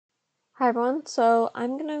Hi everyone, so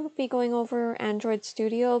I'm going to be going over Android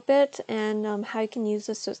Studio a bit and how you can use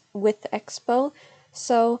this with Expo.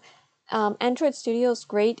 So Android Studio is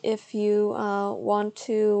great if you want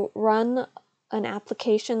to run an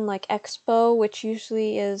application like Expo, which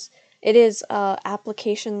usually is an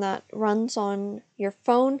application that runs on your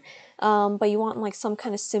phone, but you want like some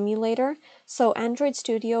kind of simulator. So Android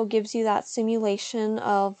Studio gives you that simulation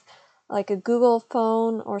of like a Google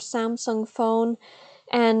phone or Samsung phone.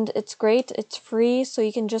 And it's great, it's free, so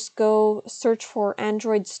you can just go search for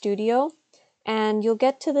Android Studio and you'll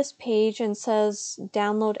get to this page and says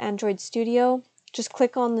download Android Studio. Just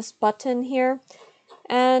click on this button here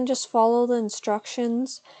and just follow the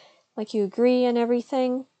instructions like you agree and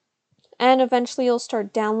everything. And eventually you'll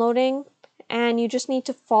start downloading and you just need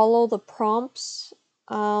to follow the prompts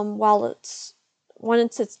once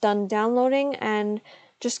it's done downloading, and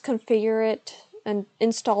just configure it and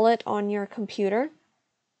install it on your computer.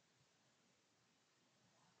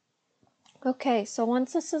 Okay, so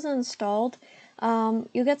once this is installed,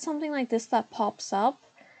 you get something like this that pops up.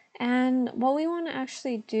 And what we want to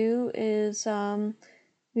actually do is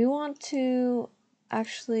we want to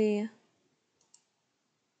actually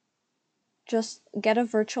just get a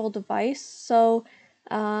virtual device. So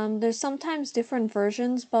there's sometimes different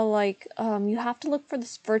versions, but like you have to look for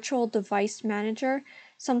this virtual device manager.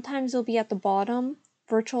 Sometimes it'll be at the bottom,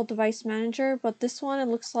 virtual device manager, but this one it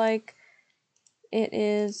looks like it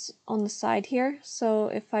is on the side here. So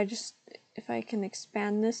if I can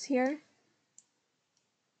expand this here.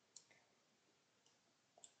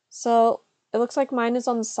 So it looks like mine is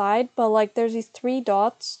on the side, but like there's these three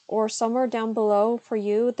dots, or somewhere down below for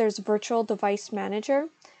you, there's virtual device manager.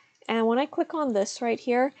 And when I click on this right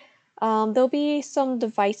here, there'll be some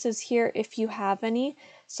devices here if you have any.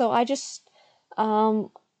 So I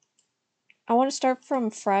want to start from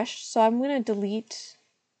fresh. So I'm going to delete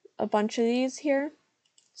a bunch of these here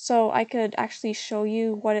so I could actually show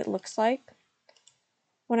you what it looks like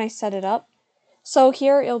when I set it up. So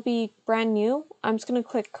here it'll be brand new. I'm just going to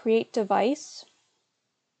click create device.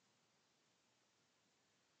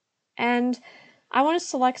 And I want to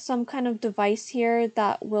select some kind of device here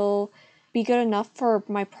that will be good enough for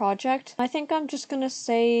my project. I think I'm just going to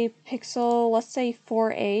say Pixel, let's say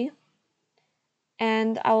 4a,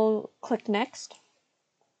 and I'll click next.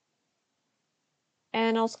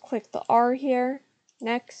 And I'll click the R here,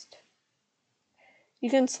 next. You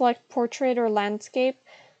can select portrait or landscape.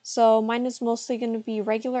 So mine is mostly going to be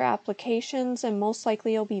regular applications and most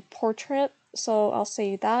likely it'll be portrait. So I'll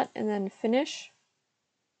say that and then finish.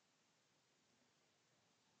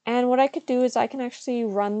 And what I could do is I can actually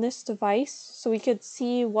run this device so we could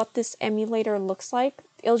see what this emulator looks like.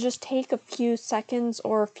 It'll just take a few seconds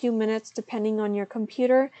or a few minutes depending on your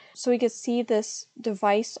computer so we could see this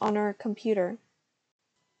device on our computer.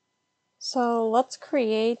 So let's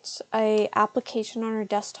create a application on our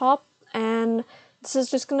desktop, and this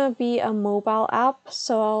is just going to be a mobile app.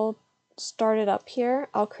 So I'll start it up here.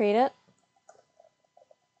 I'll create it.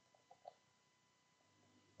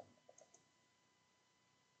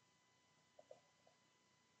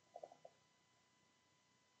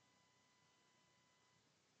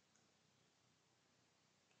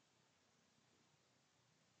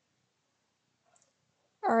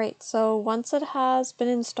 Alright, so once it has been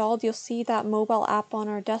installed, you'll see that mobile app on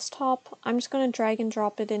our desktop. I'm just going to drag and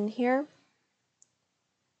drop it in here,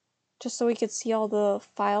 just so we could see all the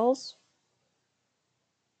files.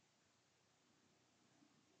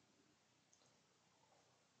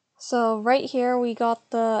 So right here we got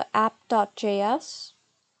the app.js,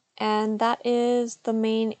 and that is the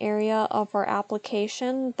main area of our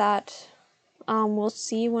application that we'll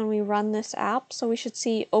see when we run this app. So we should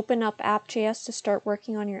see open up app.js to start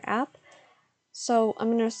working on your app. So I'm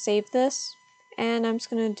going to save this, and I'm just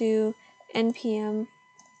going to do npm,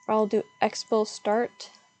 or I'll do expo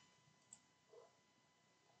start.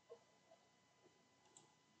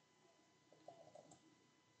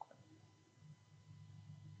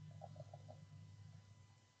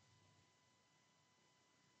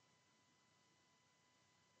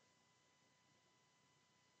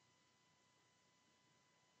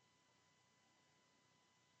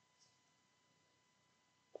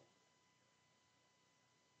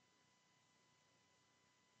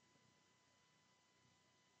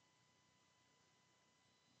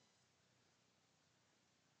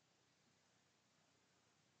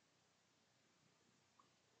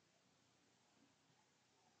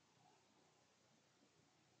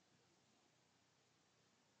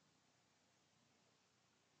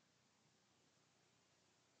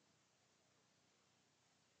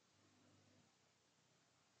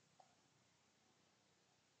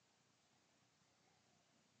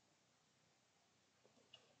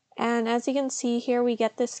 And as you can see here, we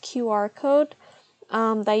get this QR code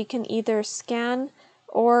that you can either scan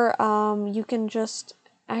or you can just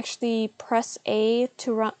actually press A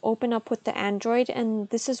to open up with the Android, and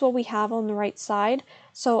this is what we have on the right side.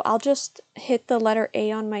 So I'll just hit the letter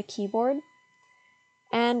A on my keyboard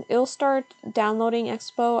and it'll start downloading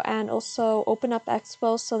Expo and also open up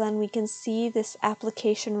Expo so then we can see this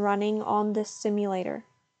application running on this simulator.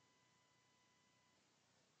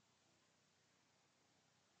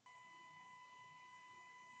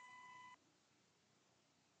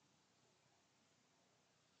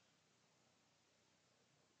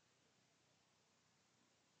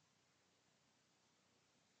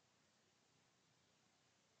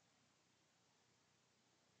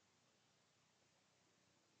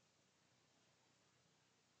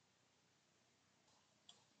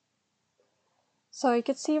 So you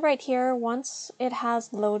can see right here, once it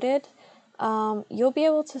has loaded, you'll be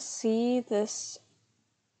able to see this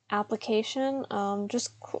application.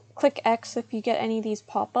 Just click X if you get any of these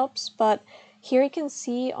pop-ups, but here you can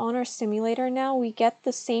see on our simulator now, we get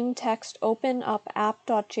the same text, open up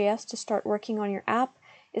app.js to start working on your app.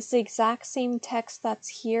 It's the exact same text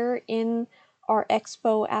that's here in our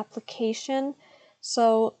Expo application.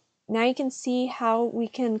 So now you can see how we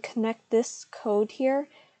can connect this code here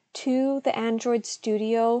to the Android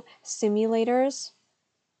Studio simulators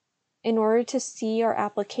in order to see our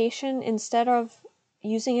application instead of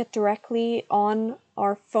using it directly on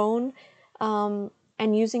our phone and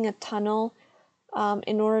using a tunnel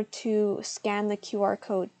in order to scan the QR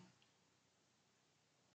code.